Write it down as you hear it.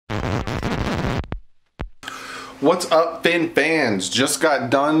What's up, fans? Just got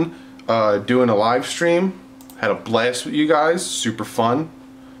done doing a live stream. Had a blast with you guys. Super fun.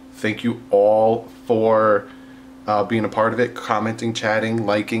 Thank you all for being a part of it, commenting, chatting,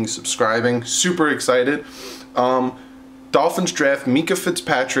 liking, subscribing. Super excited. Dolphins draft MINKAH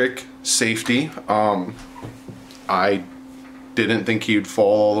FITZPATRIck, safety. I didn't think he'd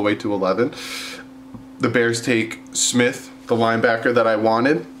fall all the way to 11. The Bears take Smith, the linebacker that I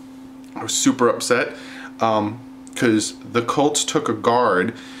wanted. I was super upset because the Colts took a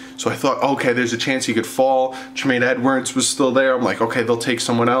guard. So I thought, okay, there's a chance he could fall. Tremaine Edwards was still there. I'm like, okay, they'll take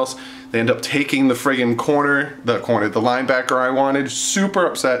someone else. They end up taking the friggin' the linebacker I wanted. Super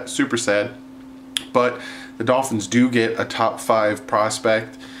upset, super sad. But the Dolphins do get a top 5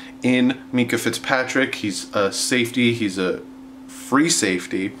 prospect in MINKAH FITZPATRIck. He's a safety. He's a free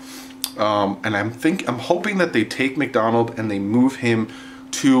safety. And I'm hoping that they take McDonald and they move him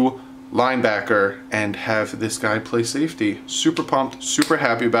to linebacker and have this guy play safety. Super pumped, super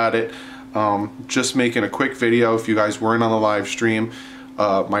happy about it. Just making a quick video if you guys weren't on the live stream.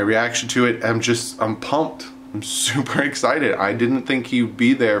 My reaction to it, I'm pumped. I'm super excited. I didn't think he'd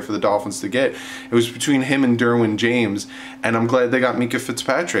be there for the Dolphins to get. It was between him and Derwin James, and I'm glad they got MINKAH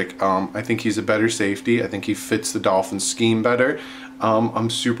FITZPATRIck. I think he's a better safety. I think he fits the Dolphins scheme better. I'm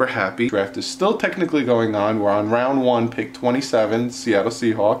super happy. Draft is still technically going on. We're on round 1, pick 27, Seattle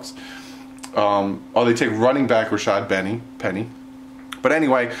Seahawks. They take running back Rashad Penny. But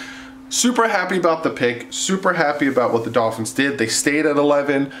anyway, super happy about the pick. Super happy about what the Dolphins did. They stayed at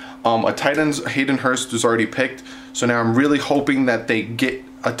 11. A tight end, Hayden Hurst, was already picked. So now I'm really hoping that they get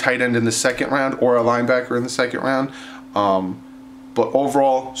a tight end in the 2nd round or a linebacker in the 2nd round. But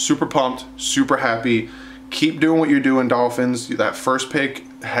overall, super pumped, super happy. Keep doing what you're doing, Dolphins. That first pick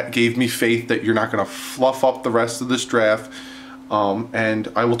gave me faith that you're not going to fluff up the rest of this draft.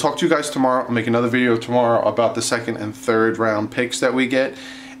 And I will talk to you guys tomorrow. I'll make another video tomorrow about the 2nd and 3rd round picks that we get.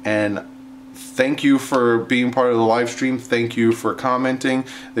 And thank you for being part of the live stream. Thank you for commenting.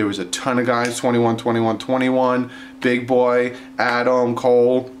 There was a ton of guys, 21, 21, 21, Big Boy, Adam,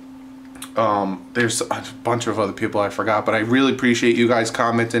 Cole. There's a bunch of other people I forgot, but I really appreciate you guys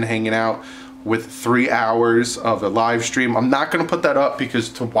commenting, hanging out with 3 hours of a live stream. I'm not gonna put that up because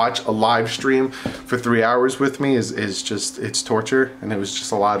to watch a live stream for 3 hours with me is just, it's torture, and it was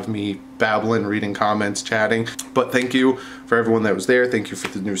just a lot of me babbling, reading comments, chatting. But thank you for everyone that was there. Thank you for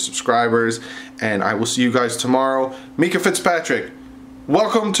the new subscribers, and I will see you guys tomorrow. MINKAH FITZPATRIck,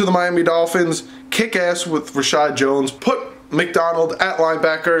 welcome to the Miami Dolphins. Kick ass with Rashad Jones. Put McDonald at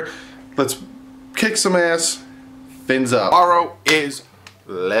linebacker. Let's kick some ass. Fins up. Tomorrow is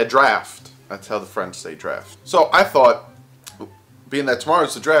le draft. That's how the French say draft. So I thought, being that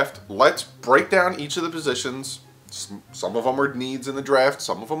tomorrow's the draft, let's break down each of the positions. Some of them are needs in the draft,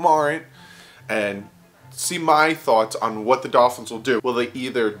 some of them aren't, and see my thoughts on what the Dolphins will do. Will they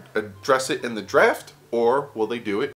either address it in the draft, or will they do it